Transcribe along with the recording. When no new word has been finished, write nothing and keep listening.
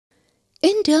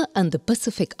India and the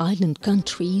Pacific Island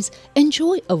countries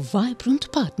enjoy a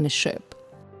vibrant partnership.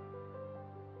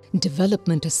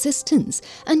 Development assistance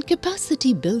and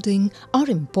capacity building are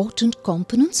important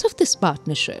components of this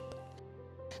partnership.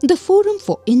 The Forum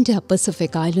for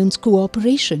India-Pacific Islands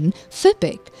Cooperation,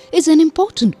 FIPIC, is an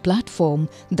important platform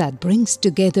that brings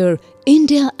together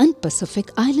India and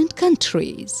Pacific Island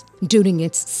countries. During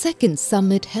its second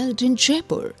summit held in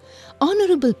Jaipur,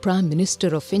 Honorable Prime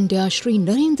Minister of India Shri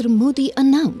Narendra Modi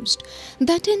announced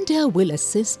that India will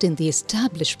assist in the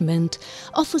establishment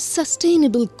of a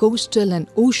Sustainable Coastal and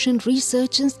Ocean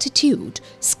Research Institute,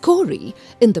 SCORI,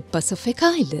 in the Pacific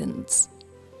Islands.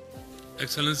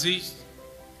 Excellencies,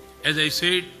 as I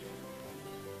said,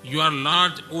 you are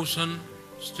large ocean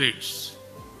states.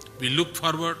 We look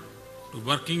forward to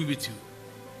working with you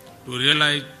to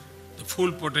realize the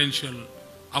full potential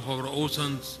of our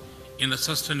oceans in a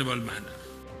sustainable manner.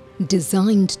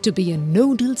 Designed to be a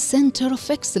nodal center of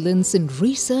excellence in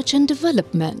research and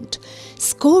development,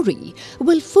 SCORI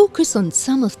will focus on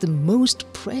some of the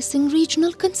most pressing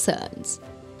regional concerns.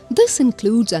 This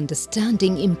includes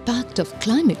understanding impact of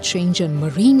climate change on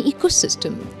marine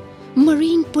ecosystem,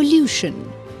 marine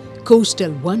pollution,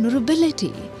 coastal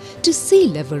vulnerability to sea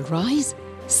level rise,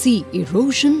 sea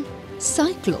erosion,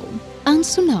 cyclone and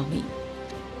tsunami.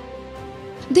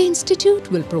 The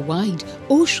Institute will provide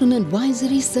ocean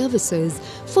advisory services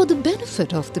for the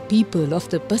benefit of the people of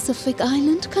the Pacific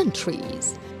Island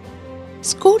countries.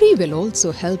 SCORI will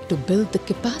also help to build the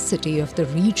capacity of the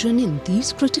region in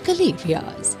these critical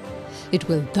areas. It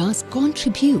will thus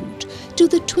contribute to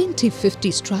the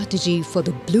 2050 strategy for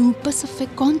the Blue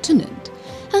Pacific continent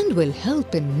and will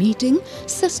help in meeting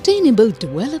Sustainable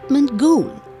Development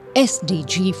Goal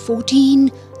SDG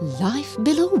 14, Life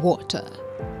Below Water.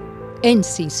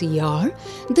 NCCR,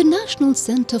 the National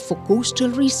Center for Coastal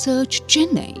Research,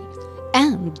 Chennai,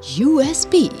 and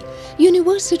USP,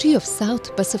 University of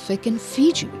South Pacific in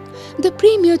Fiji, the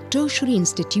premier tertiary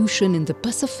institution in the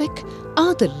Pacific,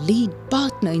 are the lead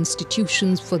partner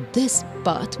institutions for this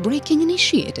path-breaking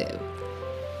initiative.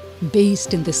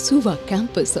 Based in the Suva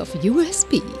campus of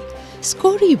USP,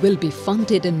 SCORI will be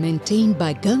funded and maintained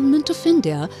by Government of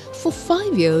India for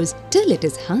 5 years till it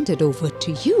is handed over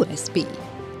to USP.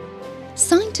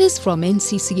 Scientists from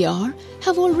NCCR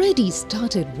have already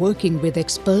started working with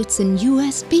experts in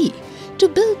USP to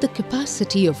build the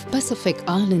capacity of Pacific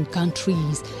Island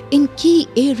countries in key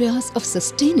areas of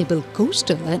sustainable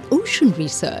coastal and ocean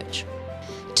research.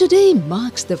 Today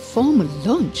marks the formal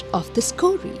launch of the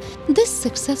SCORI. This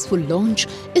successful launch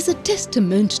is a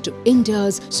testament to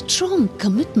India's strong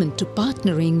commitment to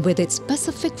partnering with its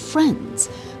Pacific friends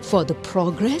for the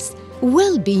progress,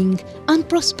 well-being and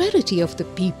prosperity of the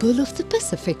people of the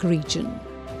Pacific region.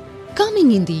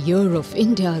 Coming in the year of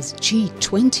India's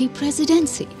G20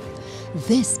 presidency,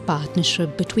 this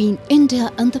partnership between India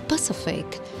and the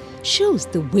Pacific shows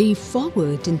the way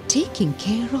forward in taking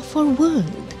care of our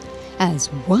world as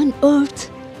one earth,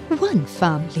 one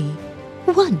family,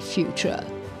 one future.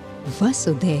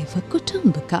 Vasudhaiva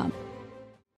Kutumbakam.